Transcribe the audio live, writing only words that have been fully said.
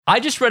I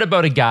just read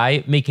about a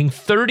guy making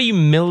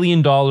 $30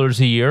 million a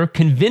year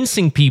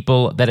convincing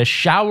people that a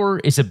shower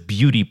is a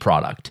beauty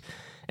product,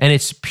 and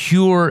it's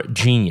pure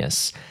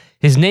genius.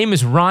 His name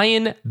is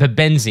Ryan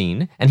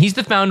Bebenzine, and he's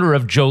the founder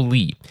of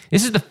Jolie.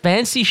 This is the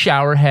fancy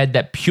shower head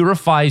that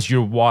purifies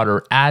your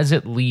water as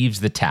it leaves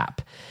the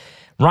tap.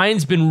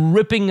 Ryan's been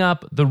ripping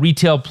up the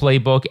retail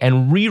playbook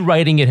and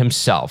rewriting it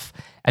himself,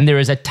 and there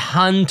is a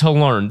ton to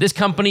learn. This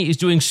company is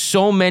doing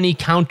so many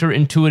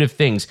counterintuitive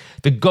things.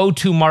 The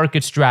go-to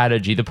market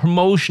strategy, the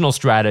promotional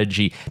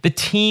strategy, the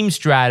team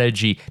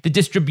strategy, the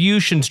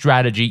distribution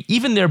strategy,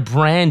 even their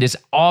brand is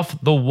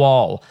off the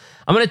wall.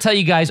 I'm going to tell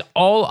you guys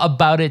all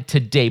about it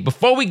today.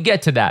 Before we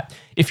get to that,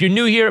 if you're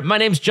new here, my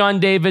name's John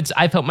Davids.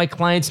 I've helped my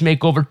clients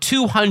make over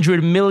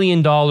 $200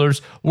 million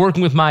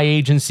working with my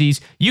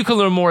agencies. You can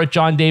learn more at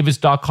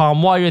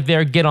johndavids.com. While you're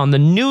there, get on the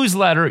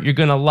newsletter. You're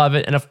going to love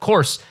it. And of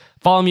course,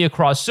 follow me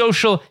across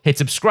social, hit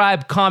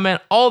subscribe,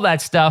 comment, all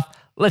that stuff.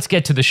 Let's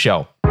get to the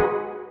show.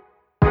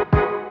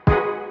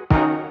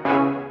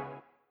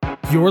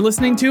 You're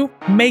listening to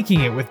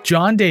Making It with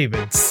John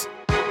Davids.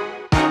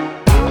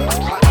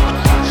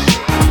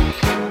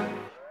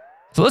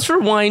 So let's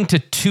rewind to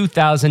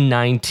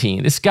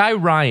 2019. This guy,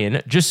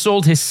 Ryan, just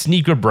sold his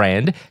sneaker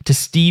brand to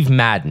Steve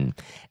Madden,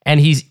 and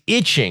he's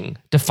itching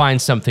to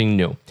find something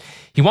new.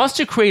 He wants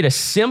to create a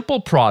simple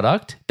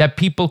product that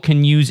people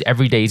can use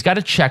every day. He's got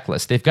a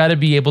checklist. They've got to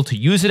be able to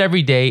use it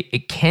every day.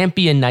 It can't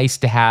be a nice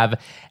to have,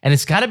 and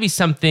it's got to be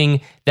something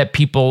that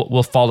people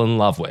will fall in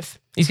love with.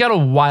 He's got a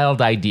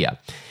wild idea.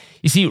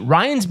 You see,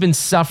 Ryan's been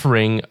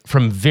suffering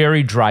from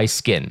very dry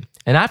skin.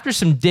 And after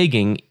some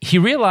digging, he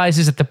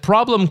realizes that the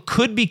problem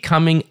could be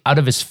coming out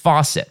of his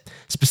faucet,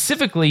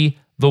 specifically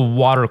the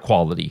water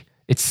quality.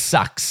 It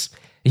sucks.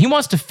 And he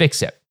wants to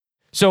fix it.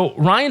 So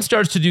Ryan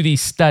starts to do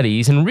these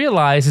studies and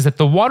realizes that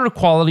the water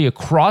quality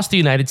across the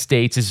United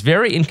States is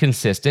very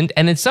inconsistent,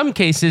 and in some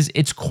cases,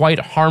 it's quite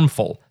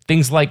harmful.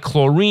 Things like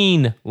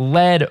chlorine,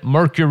 lead,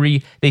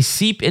 mercury, they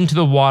seep into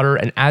the water,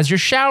 and as you're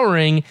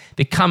showering,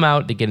 they come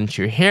out, they get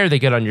into your hair, they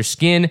get on your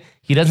skin.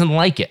 He doesn't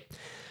like it.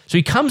 So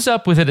he comes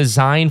up with a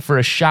design for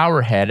a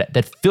shower head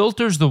that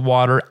filters the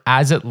water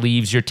as it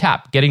leaves your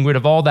tap, getting rid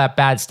of all that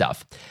bad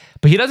stuff.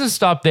 But he doesn't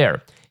stop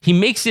there. He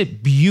makes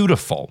it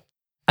beautiful.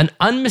 An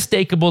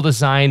unmistakable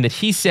design that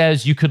he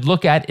says you could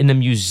look at in a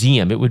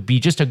museum. It would be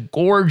just a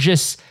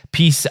gorgeous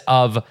piece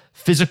of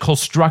physical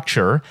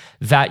structure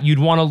that you'd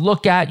want to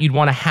look at, you'd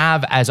want to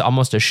have as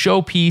almost a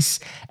showpiece,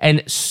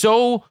 and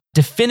so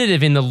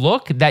definitive in the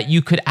look that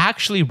you could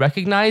actually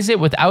recognize it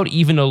without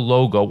even a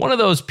logo. One of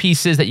those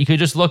pieces that you could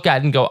just look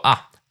at and go,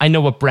 I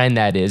know what brand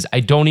that is. I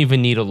don't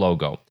even need a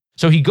logo.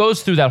 So he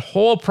goes through that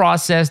whole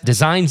process,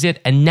 designs it,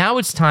 and now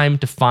it's time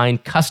to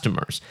find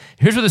customers.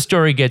 Here's where the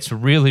story gets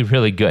really,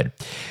 really good.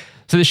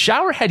 So the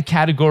shower head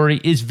category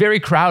is very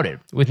crowded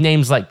with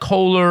names like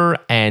Kohler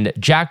and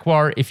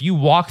Jaguar. If you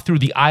walk through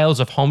the aisles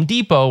of Home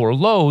Depot or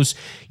Lowe's,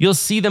 you'll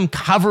see them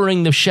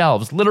covering the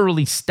shelves,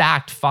 literally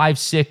stacked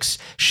 5-6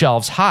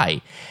 shelves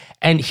high.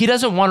 And he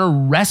doesn't want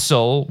to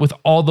wrestle with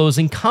all those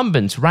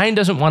incumbents. Ryan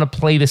doesn't want to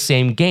play the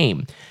same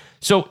game.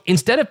 So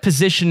instead of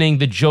positioning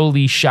the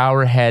Jolie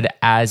shower head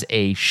as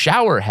a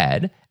shower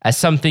head, as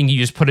something you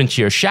just put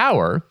into your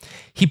shower,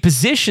 he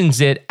positions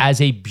it as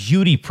a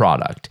beauty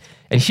product.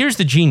 And here's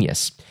the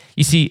genius.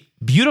 You see,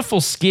 beautiful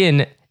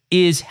skin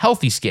is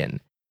healthy skin,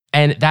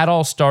 and that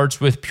all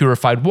starts with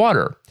purified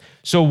water.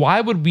 So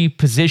why would we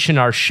position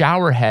our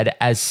shower head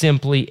as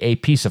simply a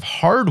piece of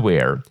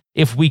hardware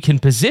if we can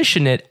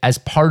position it as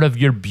part of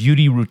your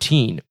beauty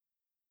routine?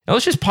 Now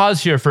let's just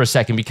pause here for a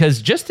second,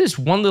 because just this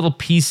one little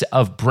piece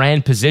of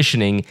brand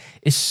positioning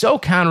is so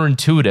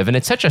counterintuitive, and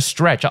it's such a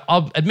stretch.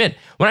 I'll admit,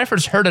 when I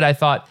first heard it, I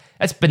thought,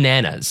 that's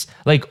bananas.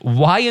 Like,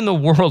 why in the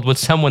world would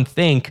someone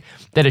think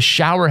that a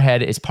shower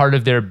head is part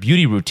of their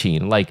beauty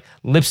routine, like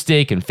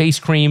lipstick and face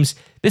creams?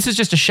 This is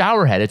just a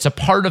shower head. It's a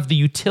part of the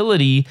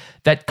utility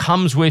that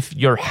comes with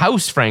your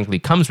house, frankly,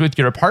 comes with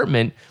your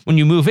apartment when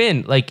you move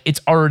in. Like,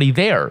 it's already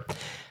there.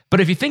 But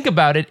if you think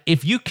about it,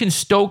 if you can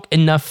stoke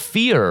enough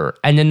fear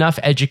and enough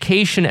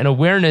education and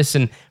awareness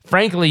and,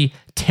 frankly,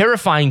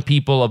 terrifying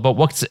people about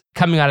what's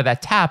coming out of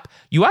that tap,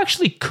 you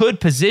actually could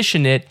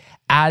position it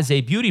as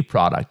a beauty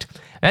product.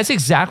 And that's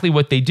exactly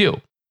what they do.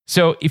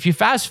 So if you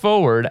fast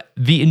forward,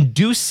 the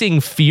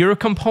inducing fear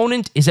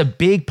component is a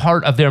big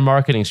part of their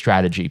marketing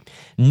strategy.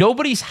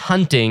 Nobody's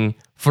hunting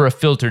for a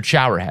filtered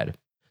shower head.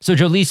 So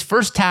Jolie's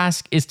first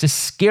task is to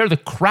scare the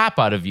crap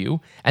out of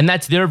you, and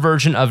that's their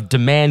version of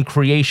demand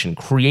creation,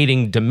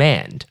 creating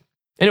demand.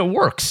 And it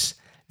works.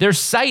 Their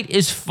site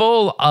is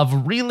full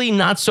of really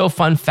not so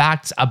fun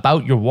facts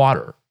about your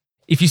water.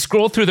 If you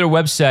scroll through their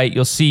website,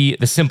 you'll see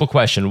the simple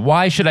question,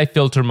 why should I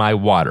filter my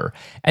water?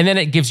 And then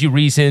it gives you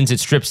reasons.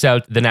 It strips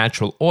out the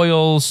natural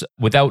oils.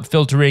 Without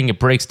filtering, it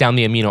breaks down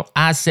the amino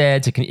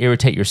acids. It can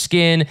irritate your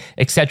skin,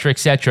 etc.,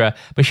 etc.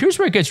 But here's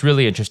where it gets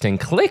really interesting.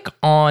 Click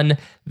on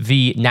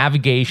the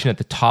navigation at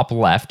the top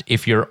left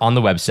if you're on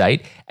the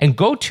website and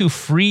go to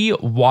free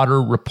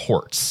water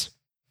reports.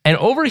 And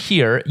over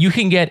here, you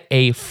can get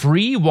a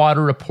free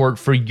water report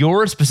for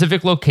your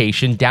specific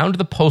location down to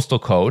the postal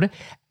code.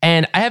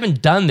 And I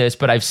haven't done this,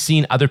 but I've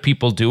seen other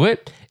people do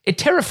it. It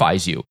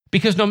terrifies you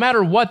because no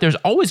matter what, there's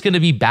always going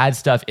to be bad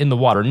stuff in the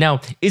water. Now,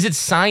 is it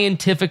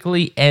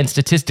scientifically and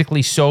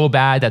statistically so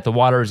bad that the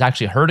water is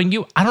actually hurting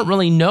you? I don't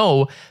really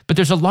know, but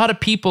there's a lot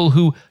of people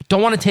who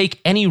don't want to take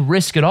any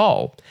risk at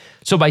all.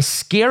 So by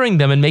scaring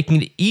them and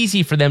making it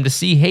easy for them to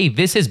see, hey,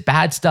 this is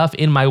bad stuff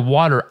in my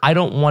water. I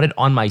don't want it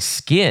on my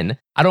skin.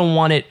 I don't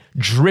want it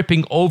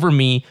dripping over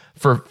me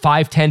for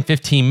 5, 10,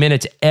 15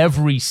 minutes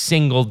every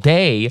single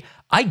day.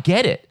 I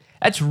get it.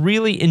 That's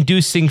really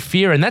inducing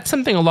fear. And that's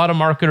something a lot of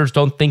marketers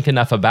don't think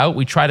enough about.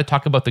 We try to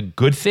talk about the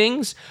good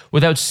things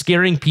without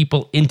scaring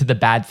people into the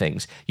bad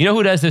things. You know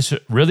who does this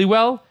really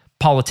well?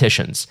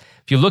 Politicians.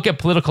 If you look at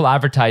political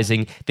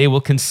advertising, they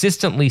will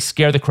consistently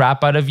scare the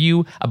crap out of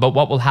you about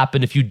what will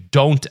happen if you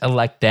don't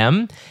elect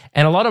them.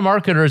 And a lot of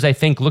marketers, I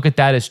think, look at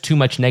that as too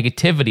much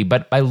negativity.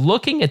 But by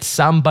looking at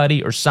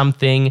somebody or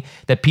something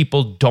that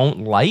people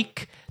don't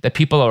like, that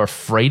people are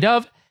afraid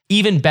of,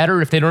 even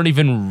better if they don't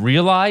even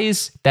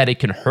realize that it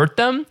can hurt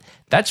them,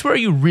 that's where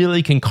you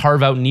really can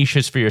carve out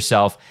niches for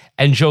yourself.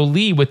 And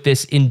Jolie, with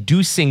this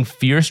inducing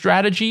fear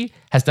strategy,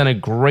 has done a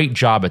great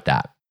job at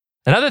that.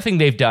 Another thing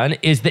they've done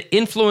is the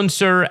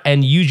influencer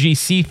and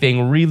UGC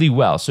thing really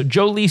well. So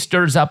Jolie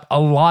stirs up a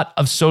lot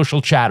of social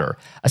chatter.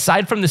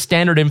 Aside from the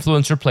standard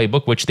influencer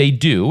playbook, which they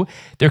do,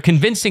 they're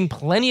convincing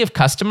plenty of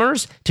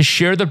customers to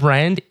share the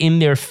brand in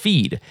their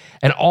feed.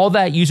 And all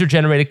that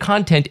user-generated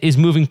content is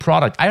moving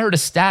product. I heard a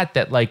stat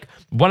that like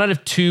 1 out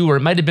of 2, or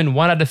it might have been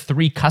 1 out of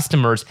 3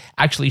 customers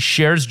actually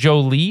shares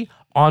Jolie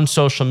on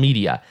social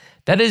media.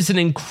 That is an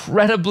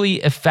incredibly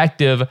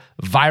effective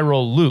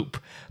viral loop.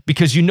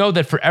 Because you know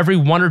that for every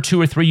 1 or 2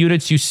 or 3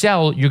 units you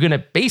sell, you're going to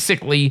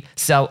basically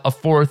sell a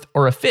 4th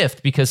or a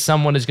 5th because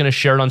someone is going to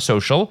share it on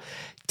social,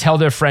 tell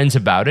their friends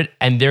about it,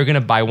 and they're going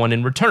to buy one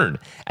in return.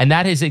 And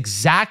that is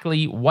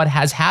exactly what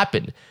has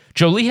happened.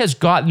 Jolie has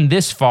gotten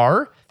this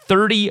far,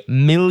 $30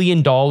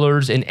 million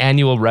in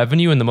annual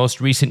revenue in the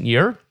most recent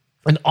year,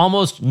 and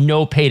almost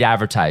no paid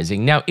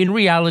advertising. Now, in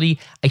reality,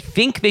 I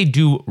think they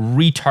do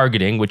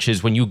retargeting, which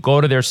is when you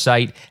go to their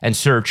site and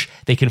search,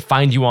 they can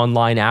find you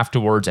online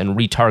afterwards and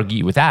retarget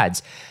you with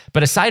ads.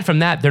 But aside from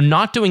that, they're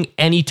not doing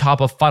any top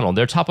of funnel.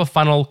 Their top of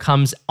funnel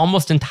comes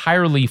almost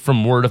entirely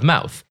from word of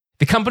mouth.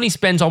 The company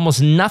spends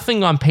almost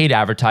nothing on paid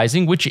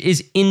advertising, which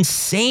is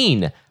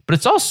insane, but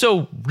it's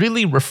also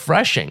really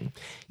refreshing.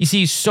 You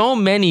see, so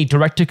many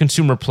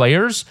direct-to-consumer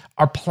players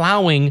are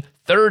plowing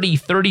 30,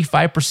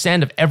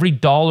 35% of every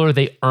dollar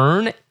they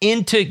earn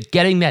into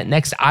getting that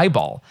next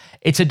eyeball.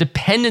 It's a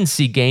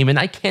dependency game, and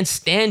I can't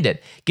stand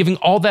it. Giving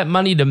all that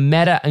money to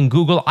Meta and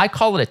Google, I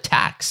call it a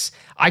tax.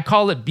 I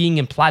call it being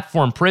in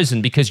platform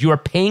prison because you are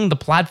paying the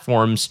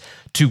platforms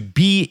to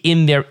be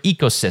in their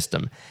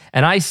ecosystem.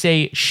 And I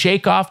say,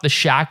 shake off the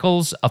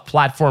shackles of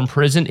platform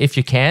prison if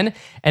you can.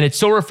 And it's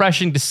so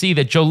refreshing to see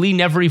that Jolie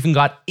never even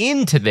got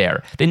into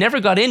there. They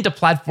never got into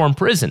platform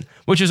prison,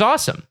 which is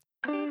awesome.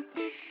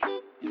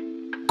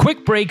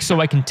 Quick break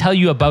so I can tell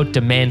you about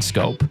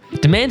DemandScope.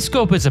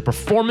 DemandScope is a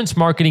performance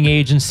marketing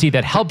agency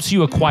that helps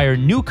you acquire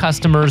new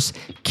customers,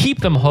 keep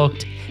them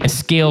hooked, and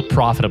scale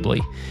profitably.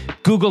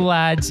 Google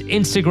ads,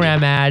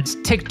 Instagram ads,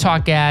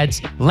 TikTok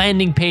ads,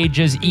 landing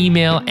pages,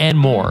 email, and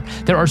more.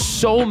 There are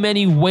so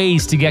many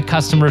ways to get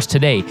customers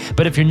today,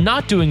 but if you're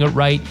not doing it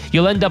right,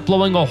 you'll end up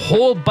blowing a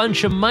whole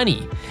bunch of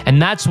money.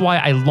 And that's why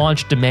I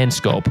launched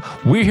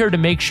DemandScope. We're here to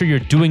make sure you're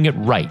doing it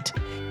right.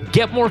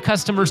 Get more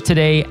customers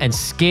today and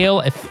scale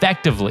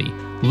effectively.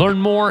 Learn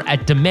more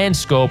at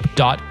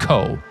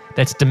demandscope.co.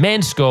 That's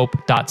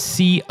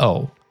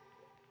demandscope.co.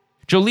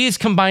 Jolie is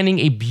combining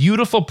a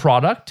beautiful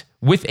product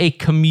with a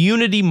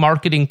community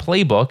marketing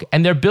playbook,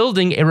 and they're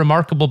building a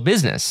remarkable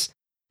business.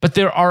 But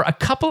there are a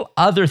couple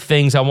other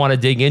things I want to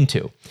dig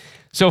into.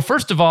 So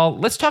first of all,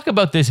 let's talk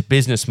about this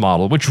business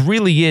model, which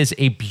really is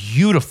a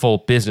beautiful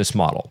business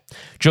model.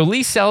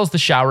 Jolie sells the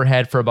shower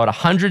head for about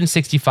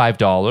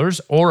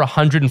 $165 or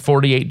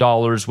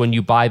 $148 when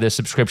you buy the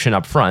subscription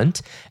up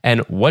front. And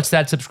what's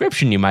that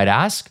subscription, you might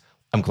ask?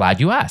 I'm glad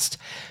you asked.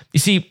 You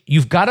see,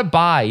 you've got to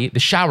buy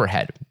the shower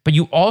head, but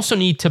you also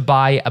need to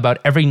buy about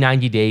every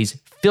 90 days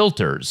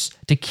filters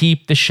to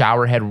keep the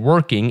shower head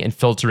working and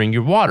filtering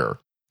your water.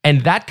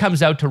 And that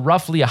comes out to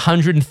roughly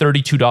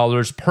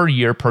 $132 per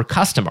year per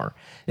customer.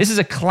 This is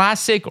a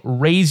classic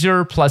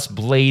razor plus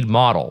blade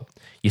model.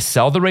 You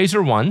sell the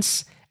razor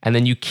once, and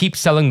then you keep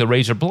selling the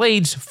razor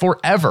blades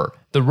forever.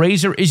 The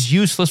razor is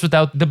useless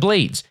without the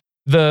blades.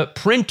 The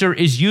printer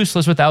is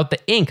useless without the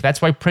ink.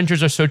 That's why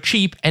printers are so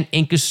cheap and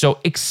ink is so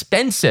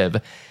expensive.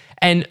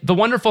 And the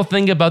wonderful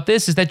thing about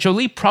this is that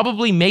Jolie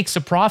probably makes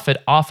a profit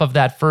off of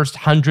that first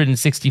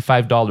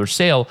 $165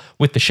 sale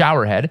with the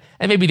shower head,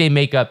 and maybe they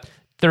make a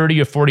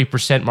 30 or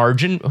 40%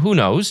 margin, who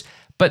knows?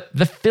 But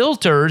the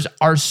filters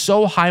are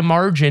so high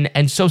margin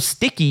and so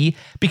sticky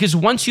because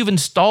once you've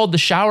installed the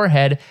shower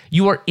head,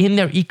 you are in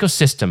their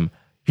ecosystem.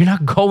 You're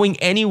not going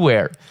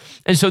anywhere.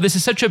 And so this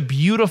is such a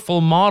beautiful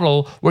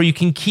model where you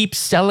can keep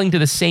selling to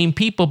the same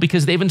people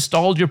because they've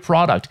installed your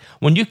product.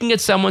 When you can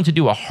get someone to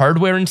do a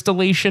hardware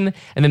installation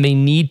and then they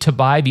need to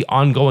buy the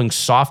ongoing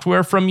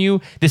software from you,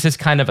 this is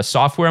kind of a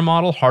software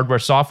model, hardware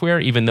software,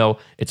 even though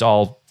it's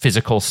all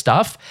physical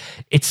stuff.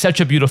 It's such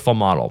a beautiful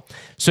model.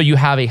 So you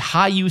have a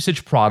high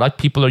usage product.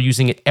 People are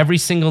using it every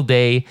single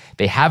day.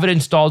 They have it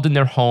installed in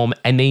their home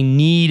and they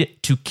need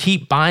to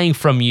keep buying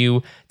from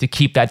you to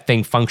keep that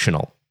thing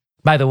functional.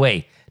 By the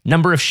way,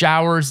 number of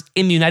showers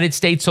in the United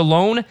States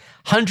alone,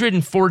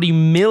 140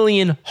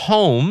 million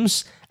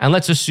homes. And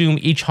let's assume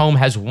each home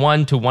has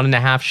 1 to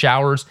 1.5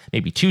 showers,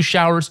 maybe 2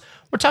 showers.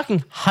 We're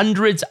talking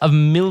hundreds of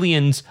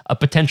millions of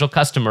potential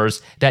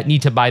customers that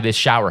need to buy this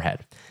shower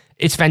head.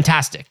 It's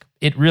fantastic.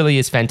 It really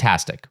is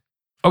fantastic.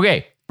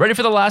 Okay, ready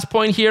for the last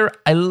point here?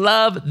 I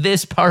love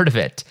this part of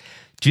it.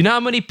 Do you know how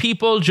many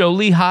people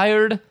Jolie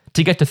hired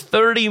to get to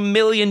 $30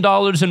 million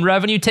in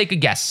revenue? Take a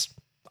guess.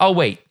 Oh,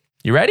 wait.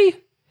 You ready?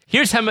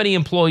 Here's how many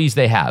employees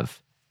they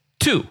have.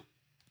 2.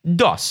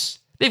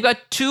 They've got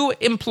 2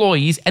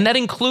 employees, and that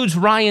includes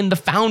Ryan, the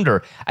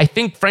founder. I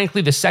think,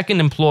 frankly, the second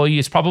employee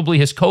is probably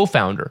his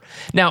co-founder.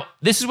 Now,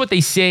 this is what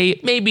they say.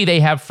 Maybe they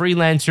have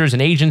freelancers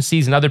and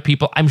agencies and other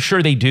people. I'm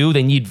sure they do.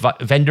 They need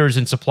vendors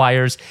and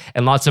suppliers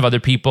and lots of other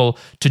people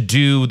to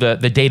do the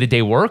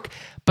day-to-day work.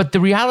 But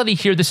the reality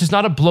here, this is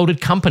not a bloated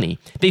company.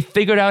 They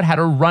figured out how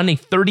to run a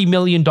 $30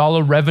 million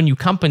revenue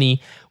company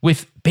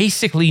with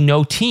basically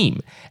no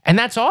team. And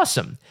that's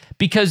awesome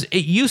because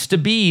it used to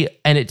be,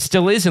 and it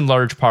still is in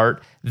large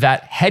part,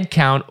 that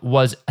headcount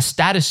was a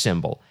status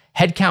symbol.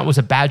 Headcount was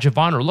a badge of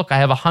honor. Look, I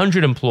have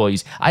 100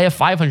 employees. I have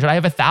 500. I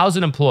have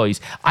 1,000 employees.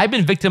 I've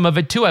been victim of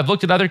it too. I've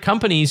looked at other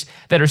companies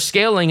that are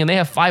scaling and they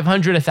have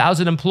 500,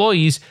 1,000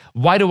 employees.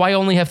 Why do I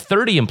only have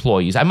 30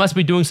 employees? I must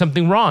be doing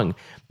something wrong.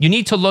 You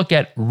need to look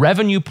at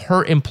revenue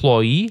per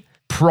employee,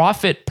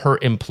 profit per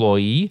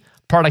employee,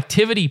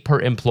 productivity per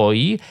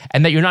employee,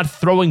 and that you're not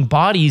throwing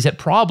bodies at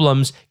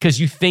problems because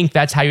you think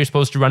that's how you're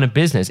supposed to run a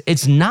business.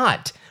 It's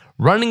not.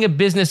 Running a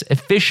business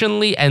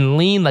efficiently and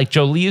lean like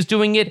Jolie is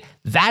doing it,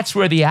 that's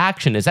where the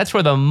action is. That's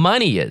where the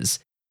money is.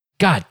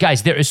 God,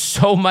 guys, there is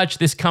so much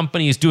this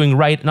company is doing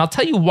right. And I'll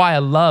tell you why I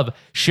love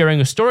sharing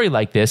a story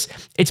like this.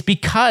 It's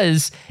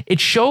because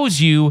it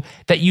shows you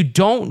that you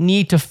don't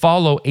need to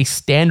follow a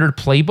standard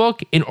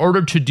playbook in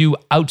order to do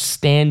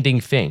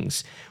outstanding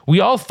things. We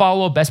all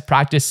follow best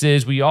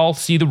practices. We all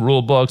see the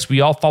rule books.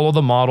 We all follow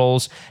the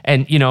models.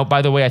 And,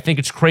 by the way, I think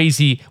it's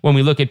crazy when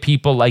we look at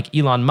people like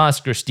Elon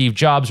Musk or Steve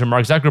Jobs or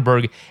Mark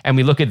Zuckerberg, and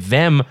we look at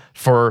them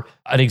for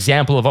an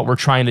example of what we're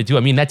trying to do.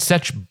 I mean, that's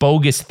such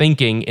bogus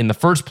thinking in the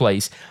first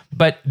place.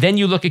 But then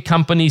you look at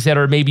companies that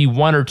are maybe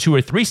 1 or 2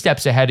 or 3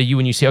 steps ahead of you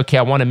and you say, okay,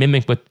 I want to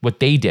mimic what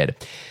they did.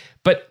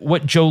 But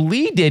what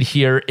Jolie did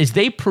here is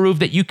they proved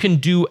that you can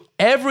do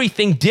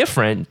everything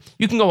different.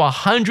 You can go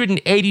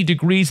 180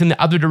 degrees in the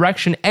other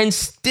direction and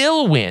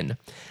still win,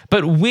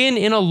 but win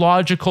in a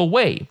logical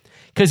way.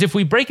 Because if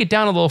we break it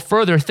down a little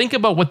further, think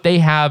about what they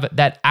have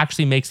that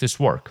actually makes this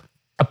work.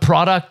 A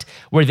product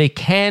where they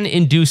can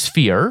induce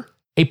fear,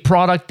 a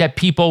product that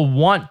people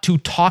want to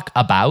talk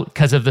about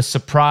because of the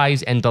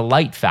surprise and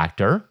delight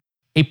factor,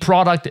 a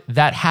product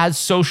that has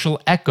social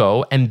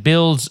echo and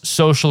builds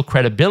social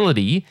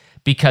credibility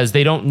because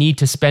they don't need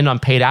to spend on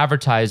paid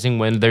advertising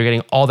when they're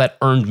getting all that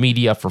earned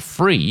media for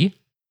free,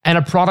 and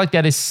a product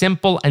that is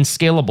simple and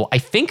scalable. I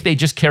think they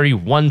just carry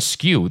 1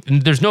 SKU.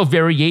 And there's no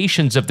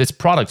variations of this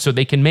product, so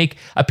they can make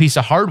a piece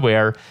of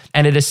hardware,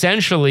 and it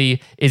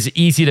essentially is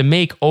easy to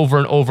make over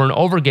and over and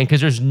over again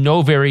because there's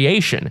no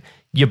variation.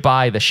 You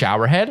buy the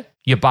shower head,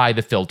 you buy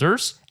the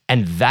filters,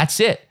 and that's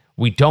it.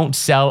 We don't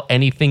sell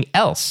anything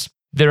else.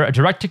 They're a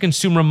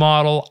direct-to-consumer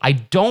model. I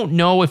don't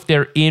know if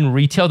they're in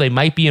retail. They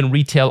might be in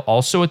retail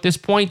also at this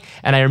point.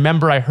 And I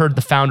remember I heard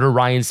the founder,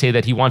 Ryan, say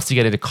that he wants to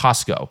get into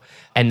Costco.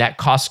 And that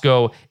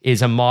Costco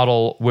is a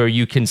model where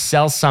you can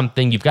sell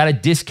something. You've got to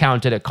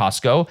discount it at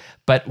Costco.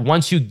 But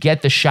once you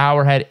get the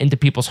shower head into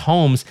people's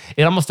homes,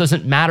 it almost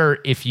doesn't matter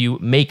if you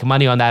make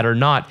money on that or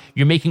not.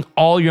 You're making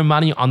all your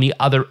money on the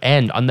other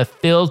end, on the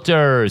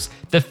filters.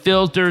 The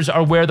filters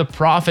are where the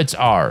profits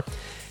are.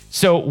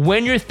 So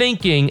when you're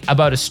thinking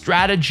about a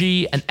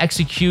strategy, an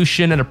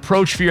execution, an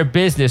approach for your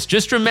business,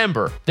 just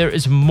remember, there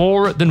is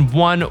more than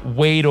one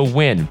way to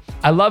win.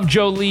 I love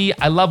Jolie.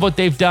 I love what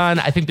they've done.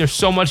 I think there's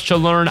so much to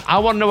learn. I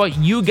want to know what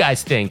you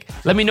guys think.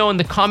 Let me know in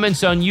the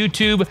comments on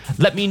YouTube.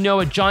 Let me know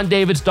at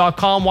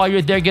johndavids.com. While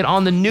you're there, get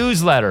on the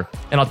newsletter.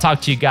 And I'll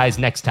talk to you guys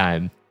next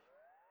time.